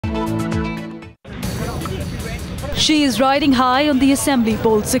She is riding high on the assembly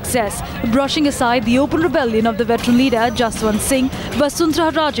poll success, brushing aside the open rebellion of the veteran leader Jaswant Singh.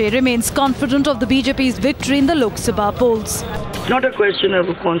 Vasundhara Raje remains confident of the BJP's victory in the Lok Sabha polls. It's not a question of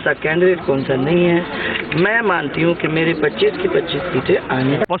कौन सा candidate कौन सा नहीं है. मैं मानती हूँ कि मेरे 25 की 25 सीटें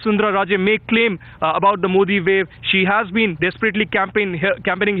आने. Vasundhara Raje may claim about the Modi wave. She has been desperately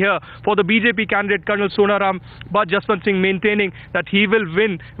campaigning here for the BJP candidate Colonel Sonaram, but Jaswant Singh maintaining that he will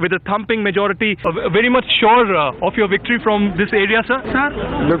win with a thumping majority. Very much sure of your victory from this area, sir?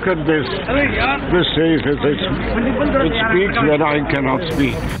 Look at this. This says it speaks when I cannot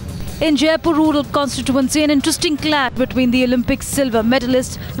speak. In Jaipur rural constituency, an interesting clash between the Olympic silver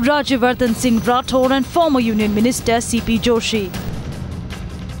medalist Rajasthan Singh Rathore and former Union Minister C.P. Joshi.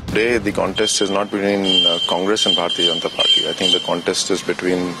 Today, the contest is not between Congress and Bharatiya Janata Party. I think the contest is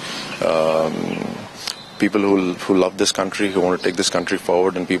between people who love this country, who want to take this country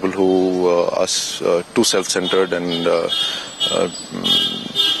forward, and people who are too self-centered and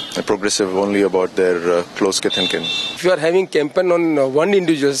progressive only about their close kith and kin. If you are having campaign on one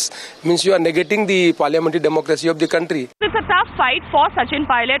individual, means you are negating the parliamentary democracy of the country. It's a tough fight for Sachin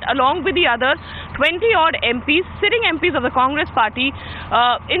Pilot along with the other 20-odd MPs, sitting MPs of the Congress party.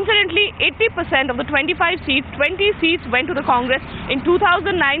 Incidentally, 80% of the 25 seats, 20 seats went to the Congress in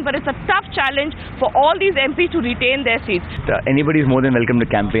 2009, but it's a tough challenge for all these MPs to retain their seats. Anybody is more than welcome to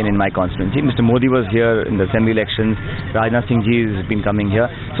campaign in my constituency. Mr. Modi was here in the assembly elections. Rajasthan Singh ji has been coming here.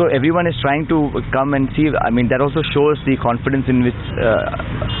 So everyone is trying to come and see. I mean, that also shows the confidence in which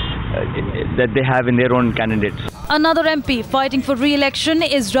that they have in their own candidates. Another MP fighting for re-election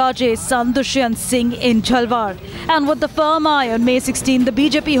is Raje's son Jaswant Singh in Jhalwar. And with the firm eye on May 16, the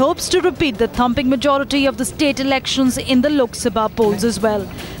BJP hopes to repeat the thumping majority of the state elections in the Lok Sabha polls as well.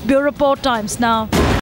 Bureau Report, Times Now.